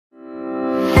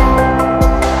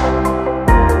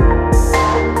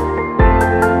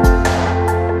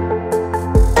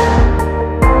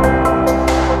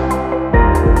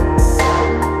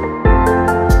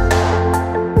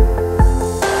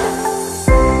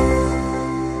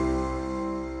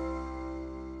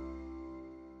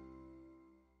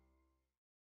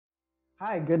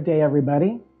Hi, good day,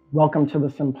 everybody. Welcome to the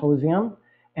symposium,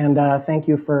 and thank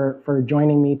you for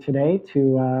joining me today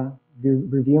to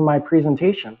review my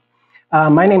presentation.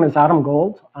 My name is Adam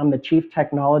Gold. I'm the Chief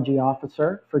Technology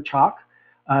Officer for CHOC,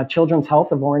 Children's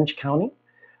Health of Orange County.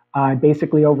 I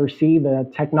basically oversee the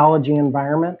technology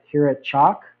environment here at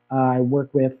CHOC. I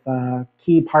work with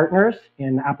key partners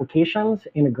in applications,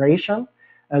 integration,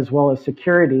 as well as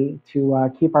security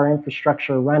to keep our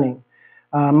infrastructure running.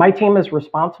 My team is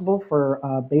responsible for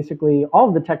basically all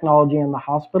of the technology in the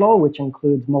hospital, which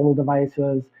includes mobile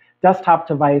devices, desktop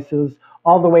devices,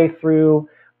 all the way through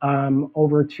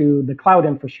over to the cloud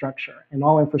infrastructure and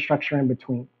all infrastructure in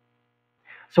between.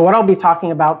 So what I'll be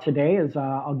talking about today is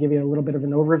I'll give you a little bit of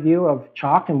an overview of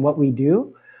CHOC and what we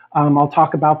do. I'll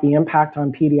talk about the impact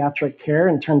on pediatric care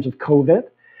in terms of COVID,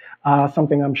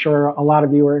 something I'm sure a lot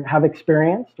of you have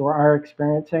experienced or are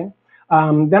experiencing.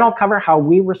 Then I'll cover how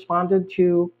we responded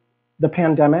to the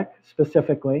pandemic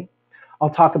specifically. I'll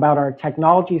talk about our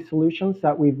technology solutions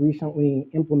that we've recently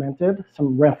implemented,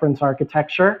 some reference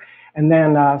architecture, and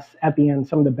then at the end,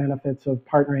 some of the benefits of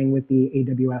partnering with the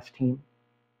AWS team.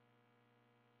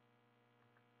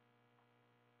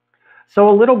 So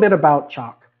a little bit about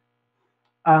CHOC.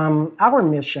 Our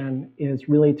mission is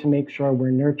really to make sure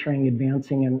we're nurturing,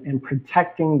 advancing, and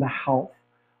protecting the health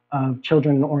of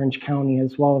children in Orange County,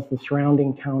 as well as the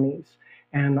surrounding counties,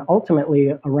 and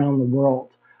ultimately around the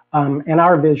world. And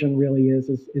our vision really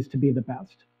is to be the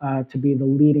best, to be the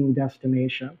leading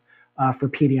destination for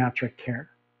pediatric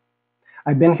care.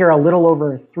 I've been here a little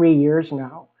over 3 years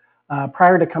now.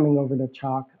 Prior to coming over to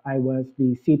CHOC, I was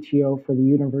the CTO for the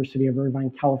University of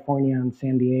Irvine, California in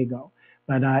San Diego.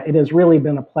 But it has really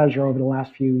been a pleasure over the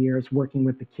last few years working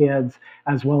with the kids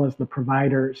as well as the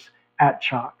providers at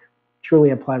CHOC.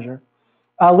 Truly a pleasure.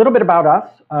 A little bit about us.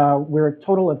 We're a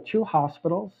total of 2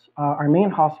 hospitals. Our main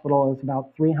hospital is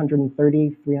about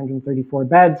 334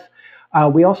 beds.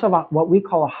 We also have what we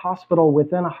call a hospital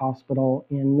within a hospital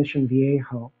in Mission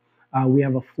Viejo. We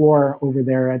have a floor over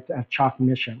there at CHOC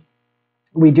Mission.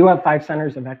 We do have 5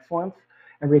 centers of excellence,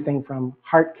 everything from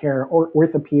heart care,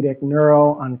 orthopedic,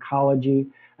 neuro, oncology,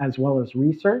 as well as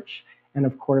research. And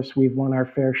of course, we've won our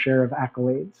fair share of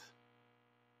accolades.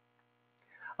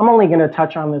 I'm only going to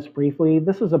touch on this briefly.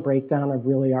 This is a breakdown of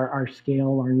really our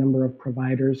scale, our number of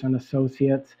providers and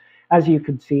associates. As you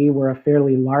can see, we're a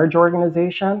fairly large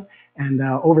organization, and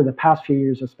over the past few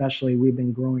years especially, we've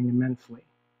been growing immensely.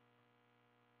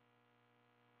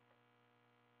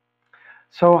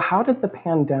 So how did the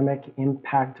pandemic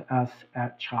impact us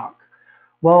at CHOC?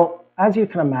 Well, as you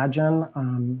can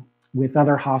imagine, with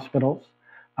other hospitals,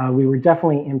 we were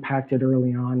definitely impacted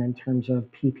early on in terms of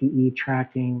PPE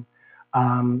tracking,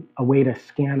 a way to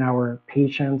scan our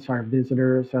patients, our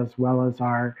visitors, as well as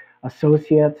our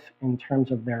associates in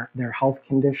terms of their health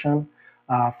condition.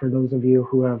 For those of you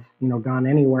who have gone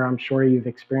anywhere, I'm sure you've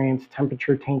experienced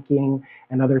temperature taking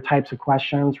and other types of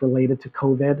questions related to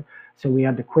COVID. So we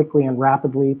had to quickly and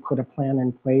rapidly put a plan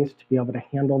in place to be able to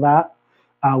handle that.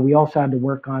 We also had to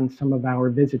work on some of our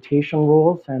visitation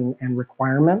rules and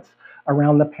requirements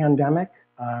around the pandemic.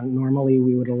 Normally,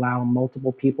 we would allow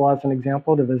multiple people, as an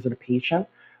example, to visit a patient.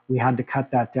 We had to cut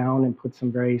that down and put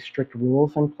some very strict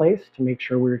rules in place to make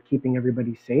sure we were keeping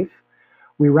everybody safe.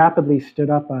 We rapidly stood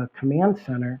up a command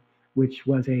center, which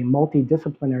was a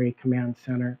multidisciplinary command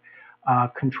center,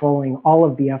 controlling all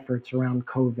of the efforts around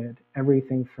COVID,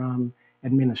 everything from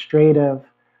administrative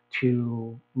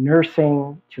to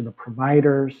nursing to the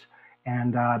providers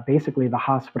and basically the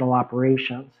hospital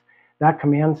operations. That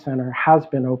command center has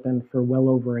been open for well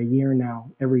over a year now,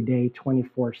 every day,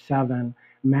 24/7,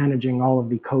 managing all of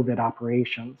the COVID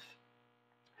operations.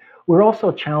 We're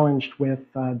also challenged with,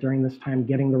 during this time,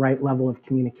 getting the right level of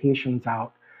communications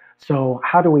out. So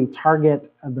how do we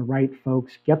target the right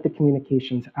folks, get the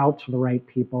communications out to the right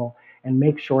people, and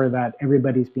make sure that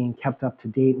everybody's being kept up to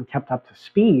date and kept up to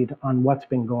speed on what's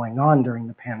been going on during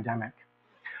the pandemic.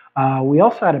 We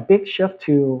also had a big shift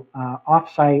to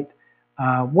offsite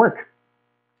work.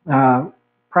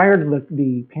 Prior to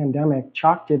the pandemic,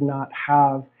 CHOC did not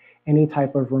have any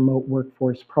type of remote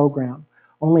workforce program.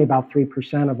 Only about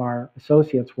 3% of our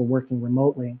associates were working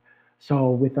remotely.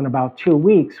 So within about 2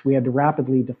 weeks, we had to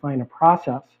rapidly define a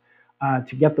process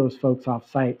to get those folks off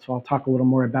site. So I'll talk a little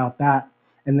more about that.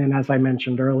 And then, as I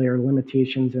mentioned earlier,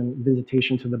 limitations in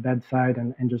visitation to the bedside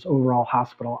and just overall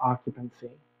hospital occupancy.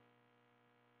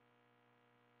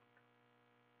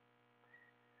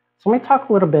 So let me talk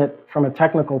a little bit from a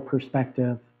technical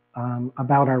perspective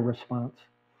about our response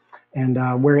and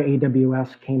where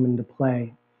AWS came into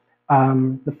play.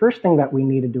 The first thing that we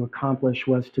needed to accomplish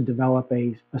was to develop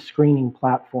a screening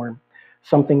platform.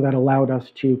 something that allowed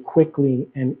us to quickly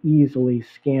and easily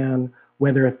scan,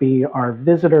 whether it be our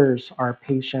visitors, our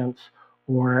patients,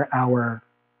 or our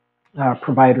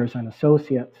providers and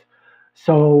associates.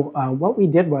 So what we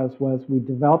did was we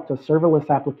developed a serverless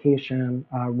application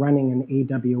running in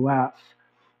AWS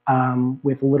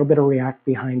with a little bit of React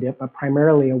behind it, but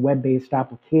primarily a web-based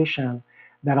application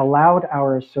that allowed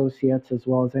our associates, as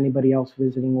well as anybody else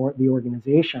visiting the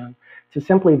organization, to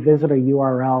simply visit a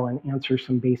URL and answer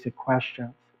some basic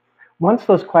questions. Once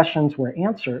those questions were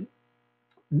answered,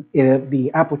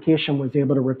 the application was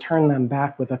able to return them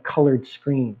back with a colored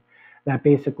screen that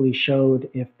basically showed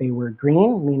if they were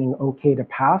green, meaning okay to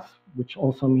pass, which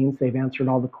also means they've answered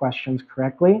all the questions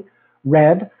correctly,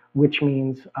 red, which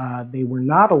means they were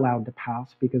not allowed to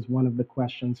pass because one of the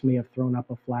questions may have thrown up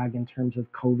a flag in terms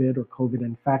of COVID or COVID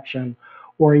infection,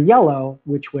 or yellow,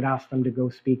 which would ask them to go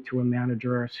speak to a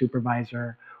manager or a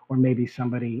supervisor or maybe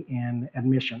somebody in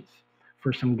admissions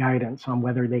for some guidance on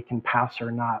whether they can pass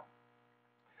or not.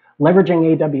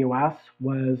 Leveraging AWS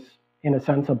was, in a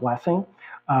sense, a blessing.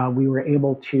 We were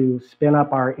able to spin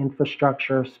up our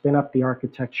infrastructure, spin up the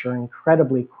architecture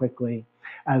incredibly quickly,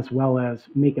 as well as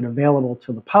make it available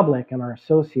to the public and our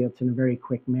associates in a very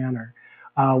quick manner.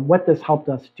 What this helped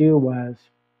us do was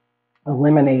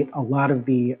eliminate a lot of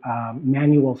the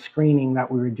manual screening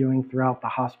that we were doing throughout the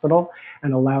hospital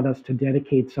and allowed us to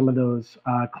dedicate some of those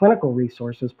clinical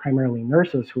resources, primarily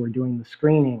nurses who were doing the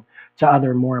screening, to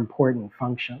other more important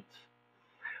functions.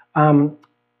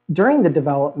 During the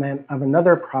development of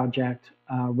another project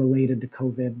related to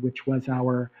COVID, which was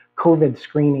our COVID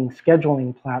screening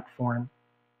scheduling platform,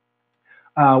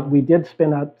 we did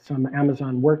spin up some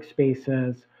Amazon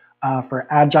workspaces for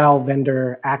agile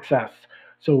vendor access.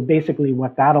 So basically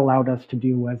what that allowed us to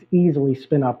do was easily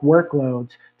spin up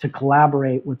workloads to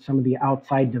collaborate with some of the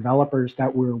outside developers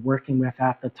that we were working with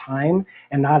at the time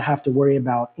and not have to worry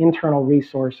about internal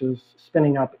resources,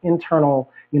 spinning up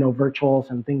internal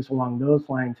virtuals and things along those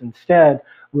lines. Instead,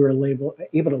 we were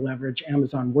able to leverage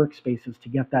Amazon workspaces to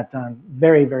get that done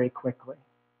very, very quickly.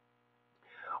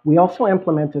 We also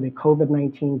implemented a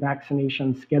COVID-19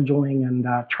 vaccination scheduling and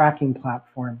tracking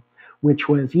platform, which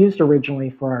was used originally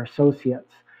for our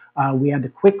associates. We had to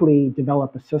quickly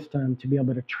develop a system to be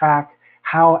able to track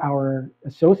how our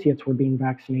associates were being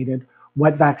vaccinated,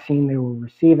 what vaccine they were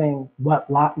receiving, what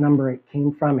lot number it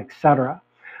came from, etc.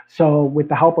 So with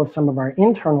the help of some of our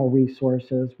internal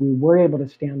resources, we were able to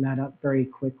stand that up very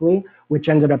quickly, which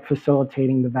ended up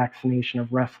facilitating the vaccination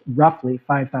of roughly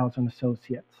 5,000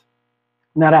 associates.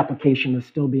 And that application is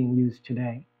still being used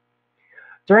today.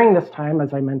 During this time,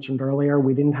 as I mentioned earlier,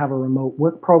 we didn't have a remote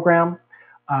work program.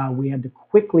 We had to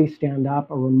quickly stand up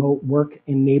a remote work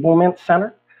enablement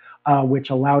center, which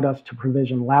allowed us to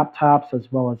provision laptops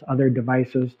as well as other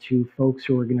devices to folks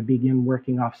who were going to begin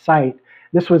working off-site.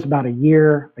 This was about a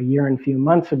year and a few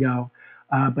months ago,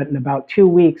 but in about 2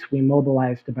 weeks, we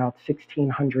mobilized about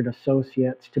 1,600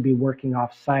 associates to be working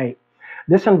off-site.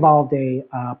 This involved a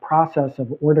process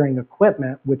of ordering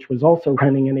equipment, which was also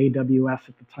running in AWS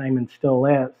at the time and still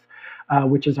is,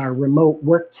 which is our remote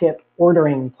work kit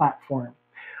ordering platform,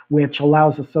 which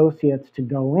allows associates to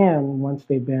go in once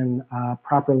they've been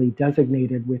properly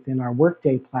designated within our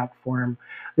Workday platform.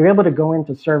 They're able to go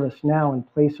into ServiceNow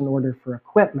and place an order for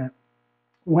equipment.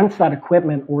 Once that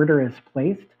equipment order is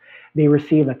placed, they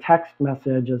receive a text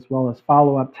message as well as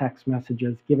follow-up text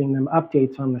messages giving them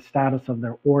updates on the status of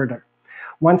their order.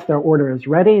 Once their order is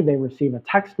ready, they receive a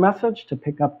text message to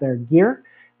pick up their gear.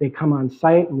 They come on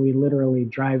site and we literally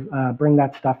bring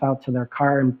that stuff out to their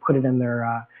car and put it in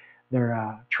their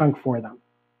trunk for them.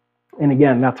 And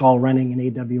again, that's all running in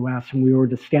AWS, and we were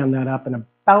to stand that up in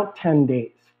about 10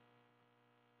 days.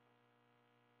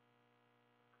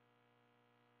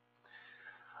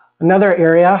 Another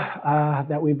area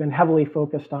that we've been heavily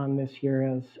focused on this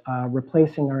year is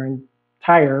replacing our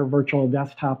entire virtual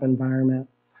desktop environment.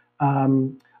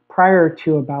 Prior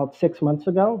to about 6 months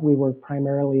ago, we were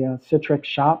primarily a Citrix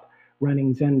shop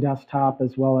running Zen Desktop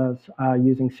as well as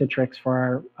using Citrix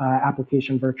for our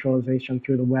application virtualization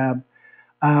through the web.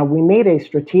 We made a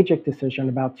strategic decision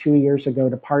about 2 years ago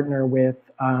to partner with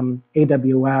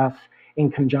AWS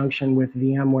in conjunction with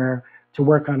VMware to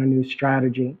work on a new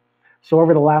strategy. So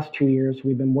over the last 2 years,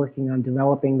 we've been working on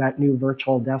developing that new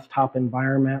virtual desktop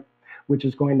environment, which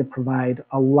is going to provide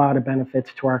a lot of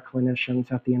benefits to our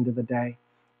clinicians at the end of the day.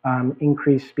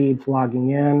 Increased speeds logging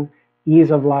in,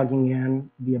 ease of logging in,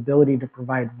 the ability to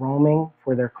provide roaming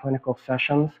for their clinical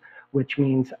sessions, which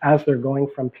means as they're going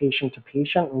from patient to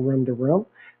patient and room to room,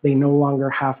 they no longer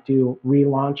have to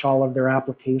relaunch all of their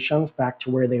applications back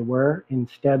to where they were.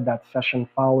 Instead, that session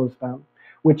follows them,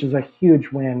 which is a huge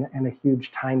win and a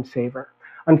huge time saver.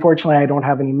 Unfortunately, I don't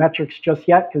have any metrics just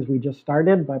yet because we just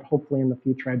started, but hopefully in the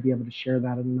future I'd be able to share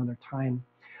that at another time.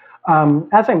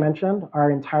 As I mentioned,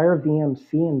 our entire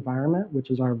VMC environment,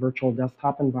 which is our virtual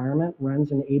desktop environment,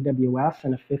 runs in AWS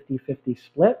in a 50-50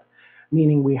 split,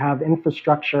 meaning we have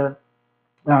infrastructure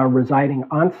residing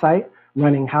on site,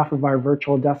 running half of our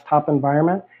virtual desktop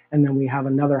environment, and then we have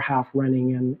another half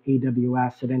running in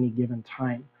AWS at any given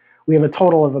time. We have a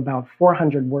total of about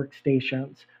 400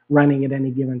 workstations running at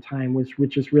any given time,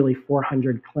 which is really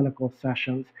 400 clinical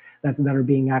sessions that are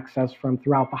being accessed from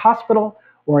throughout the hospital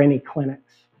or any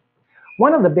clinics.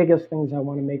 One of the biggest things I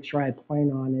want to make sure I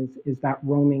point on is that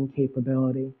roaming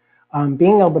capability.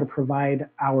 Being able to provide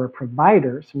our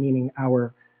providers, meaning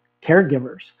our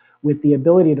caregivers, with the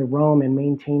ability to roam and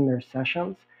maintain their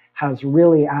sessions has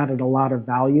really added a lot of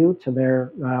value to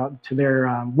their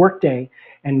workday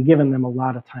and given them a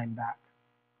lot of time back.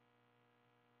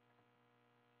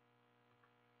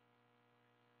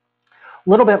 A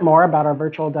little bit more about our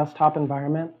virtual desktop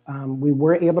environment. We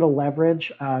were able to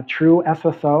leverage true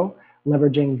SSO,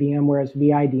 leveraging VMware's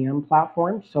VIDM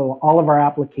platform. So all of our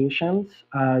applications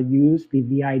use the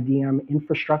VIDM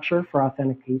infrastructure for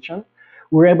authentication.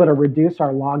 We're able to reduce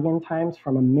our login times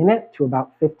from a minute to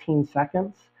about 15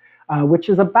 seconds, which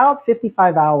is about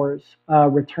 55 hours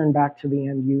returned back to the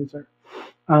end user.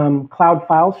 Cloud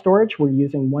file storage, we're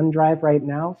using OneDrive right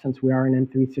now since we are an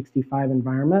M365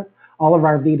 environment. All of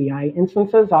our VDI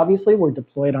instances, obviously, were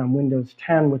deployed on Windows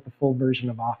 10 with the full version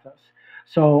of Office.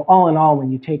 So all in all,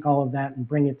 when you take all of that and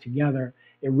bring it together,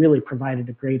 it really provided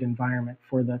a great environment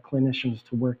for the clinicians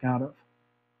to work out of.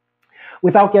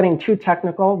 Without getting too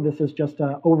technical, this is just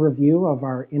an overview of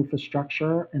our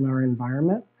infrastructure and our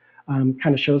environment.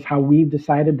 Kind of shows how we've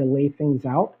decided to lay things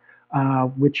out,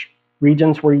 which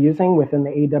regions we're using within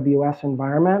the AWS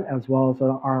environment, as well as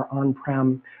our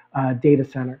on-prem data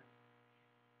center.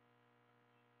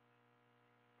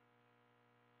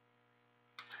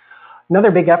 Another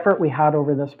big effort we had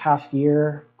over this past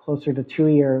year, closer to 2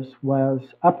 years, was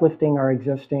uplifting our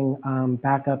existing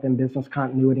backup and business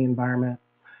continuity environment.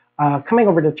 Coming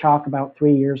over to CHOC about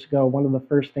 3 years ago, one of the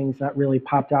first things that really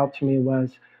popped out to me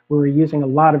was we were using a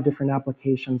lot of different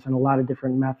applications and a lot of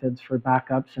different methods for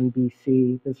backups and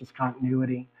BC, business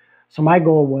continuity. So my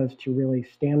goal was to really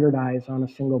standardize on a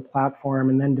single platform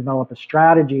and then develop a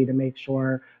strategy to make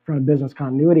sure from a business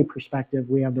continuity perspective,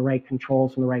 we have the right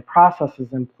controls and the right processes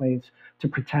in place to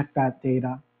protect that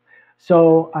data.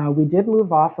 So we did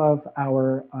move off of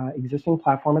our existing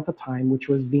platform at the time, which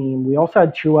was Veeam. We also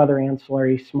had 2 other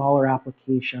ancillary smaller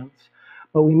applications,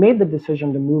 but we made the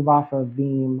decision to move off of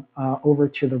Veeam over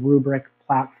to the Rubrik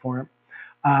platform.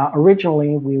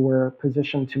 Originally, we were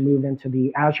positioned to move into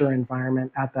the Azure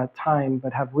environment at that time,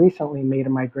 but have recently made a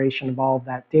migration of all of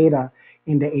that data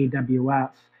into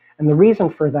AWS. And the reason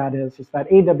for that is that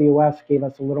AWS gave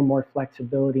us a little more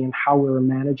flexibility in how we were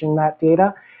managing that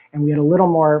data, and we had a little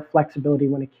more flexibility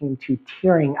when it came to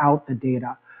tiering out the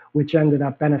data, which ended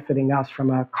up benefiting us from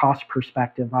a cost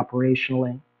perspective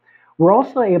operationally. We're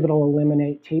also able to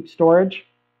eliminate tape storage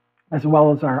as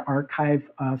well as our archive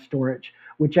storage,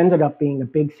 which ended up being a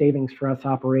big savings for us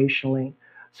operationally.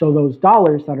 So those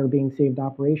dollars that are being saved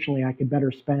operationally, I could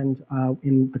better spend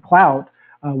in the cloud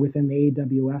within the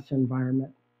AWS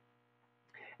environment.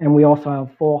 And we also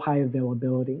have full high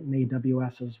availability in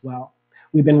AWS as well.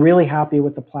 We've been really happy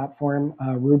with the platform.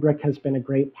 Rubrik has been a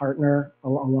great partner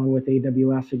along with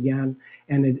AWS again,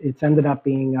 and it's ended up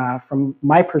being, from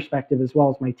my perspective as well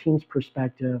as my team's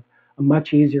perspective, a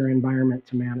much easier environment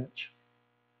to manage.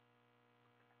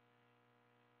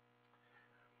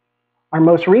 Our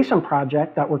most recent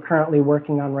project that we're currently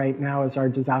working on right now is our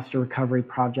disaster recovery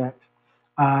project.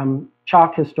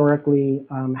 CHOC historically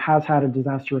has had a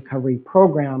disaster recovery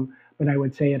program, but I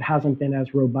would say it hasn't been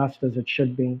as robust as it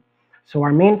should be. So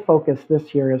our main focus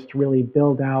this year is to really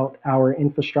build out our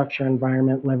infrastructure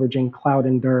environment leveraging Cloud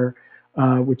Endure,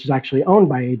 which is actually owned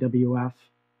by AWS.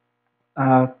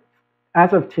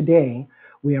 As of today,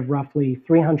 we have roughly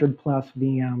 300 plus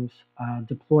VMs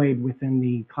deployed within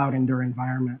the Cloud Endure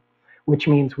environment, which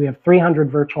means we have 300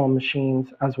 virtual machines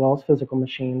as well as physical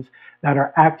machines that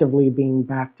are actively being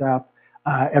backed up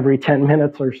every 10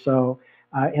 minutes or so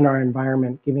in our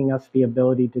environment, giving us the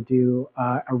ability to do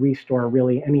a restore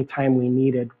really anytime we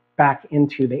needed back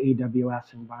into the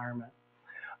AWS environment.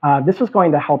 This is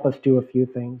going to help us do a few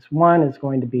things. One is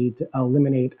going to be to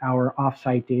eliminate our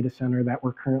offsite data center that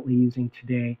we're currently using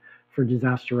today for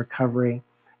disaster recovery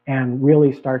and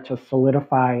really start to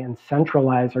solidify and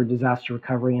centralize our disaster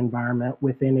recovery environment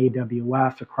within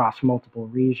AWS across multiple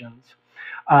regions.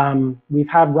 We've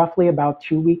had roughly about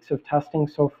 2 weeks of testing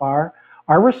so far.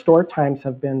 our restore times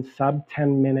have been sub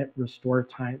 10-minute restore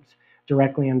times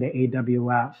directly into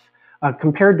AWS.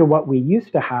 Compared to what we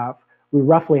used to have, we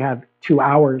roughly had 2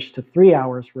 hours to 3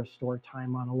 hours restore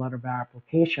time on a lot of our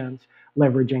applications,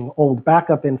 leveraging old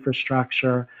backup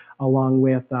infrastructure along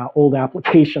with old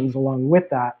applications along with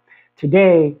that.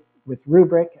 Today, with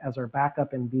Rubrik as our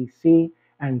backup in VC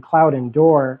and Cloud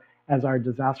Endure as our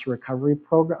disaster recovery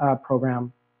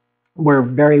program, we're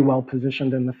very well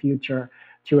positioned in the future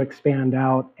to expand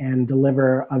out and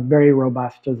deliver a very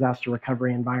robust disaster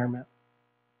recovery environment.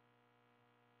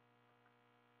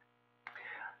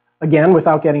 Again,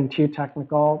 without getting too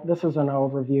technical, this is an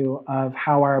overview of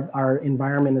how our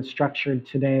environment is structured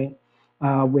today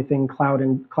within Cloud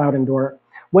Endure.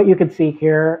 What you can see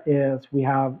here is we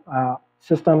have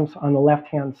systems on the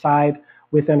left-hand side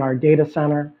within our data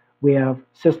center. We have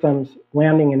systems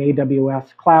landing in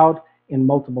AWS Cloud in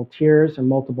multiple tiers and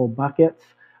multiple buckets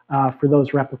for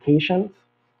those replications.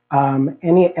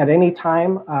 At any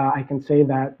time, I can say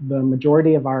that the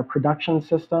majority of our production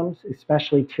systems,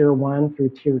 especially tier 1 through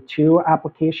tier 2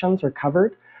 applications, are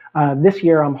covered. This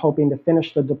year, I'm hoping to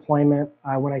finish the deployment.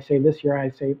 When I say this year,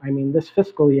 I mean this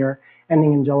fiscal year,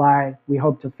 ending in July. We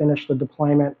hope to finish the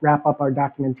deployment, wrap up our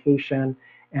documentation,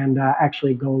 and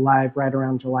actually go live right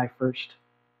around July 1st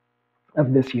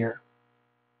of this year.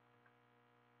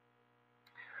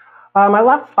 My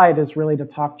last slide is really to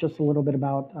talk just a little bit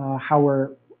about how we're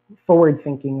forward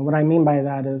thinking. And what I mean by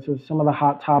that is some of the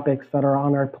hot topics that are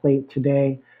on our plate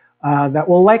today that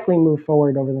will likely move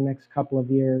forward over the next couple of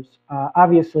years.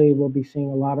 Obviously, we'll be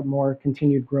seeing a lot more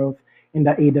continued growth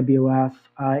into AWS.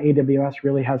 AWS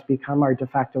really has become our de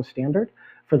facto standard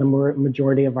for the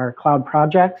majority of our cloud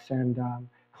projects and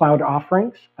cloud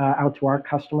offerings out to our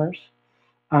customers.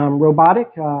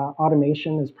 Robotic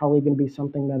automation is probably going to be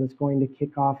something that is going to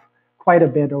kick off quite a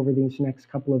bit over these next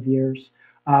couple of years.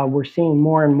 We're seeing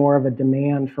more and more of a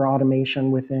demand for automation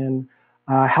within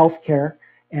healthcare,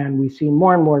 and we see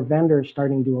more and more vendors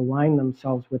starting to align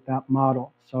themselves with that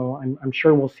model. So I'm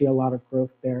sure we'll see a lot of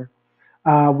growth there.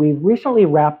 We've recently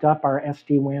wrapped up our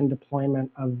SD-WAN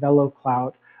deployment of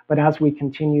VeloCloud, but as we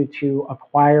continue to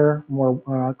acquire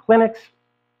more clinics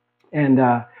and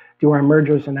do our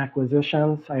mergers and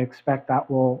acquisitions, I expect that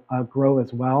will grow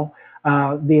as well.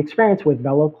 The experience with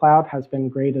VeloCloud has been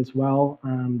great as well.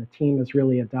 The team has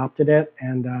really adopted it,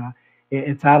 and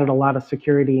it's added a lot of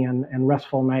security and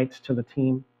restful nights to the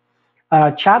team.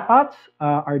 Chatbots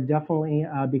are definitely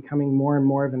becoming more and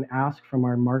more of an ask from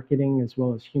our marketing as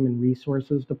well as human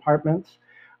resources departments.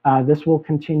 This will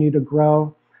continue to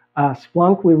grow.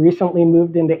 Splunk, we recently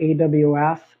moved into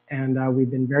AWS, and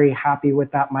we've been very happy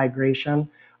with that migration.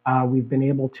 We've been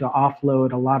able to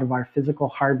offload a lot of our physical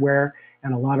hardware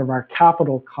and a lot of our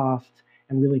capital costs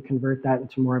and really convert that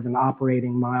into more of an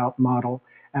operating model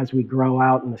as we grow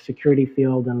out in the security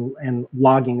field and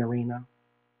logging arena.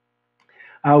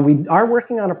 We are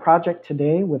working on a project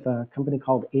today with a company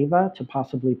called Ava to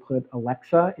possibly put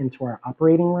Alexa into our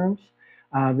operating rooms.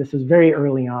 This is very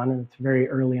early on, and it's very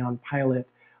early on pilot,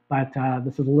 but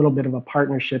this is a little bit of a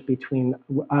partnership between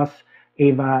us,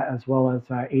 Ava, as well as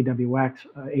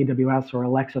AWS or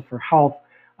Alexa for Health,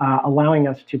 allowing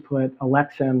us to put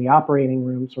Alexa in the operating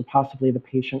rooms or possibly the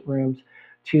patient rooms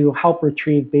to help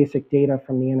retrieve basic data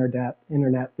from the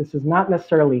internet. This is not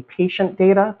necessarily patient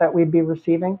data that we'd be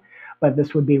receiving, but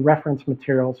this would be reference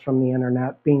materials from the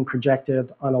internet being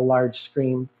projected on a large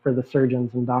screen for the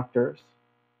surgeons and doctors.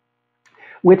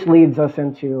 Which leads us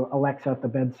into Alexa at the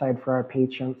bedside for our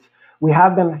patients. We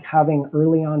have been having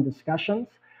early on discussions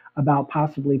about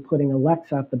possibly putting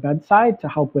Alexa at the bedside to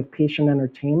help with patient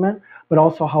entertainment, but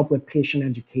also help with patient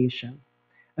education.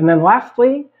 And then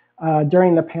lastly,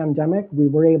 during the pandemic, we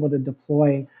were able to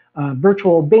deploy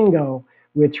virtual bingo,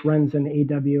 which runs in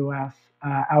AWS,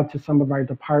 out to some of our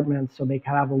departments so they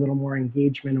can have a little more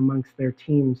engagement amongst their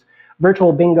teams.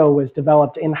 Virtual bingo was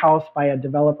developed in-house by a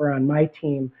developer on my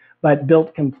team, but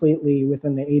built completely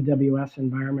within the AWS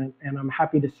environment. And I'm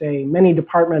happy to say many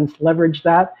departments leveraged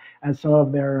that as some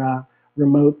of their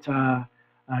remote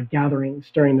gatherings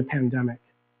during the pandemic.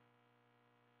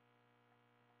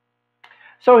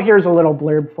 So here's a little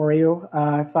blurb for you.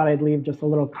 I thought I'd leave just a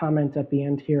little comment at the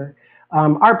end here.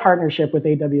 Our partnership with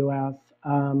AWS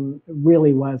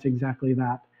really was exactly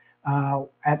that.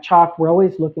 At CHOC, we're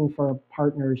always looking for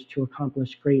partners to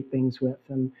accomplish great things with.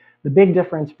 And the big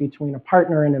difference between a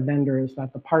partner and a vendor is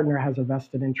that the partner has a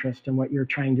vested interest in what you're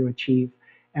trying to achieve.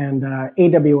 And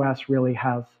AWS really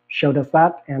has showed us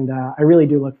that. And I really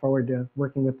do look forward to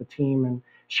working with the team and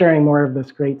sharing more of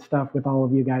this great stuff with all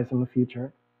of you guys in the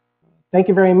future. Thank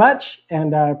you very much,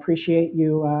 and I appreciate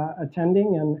you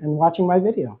attending and watching my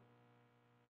video.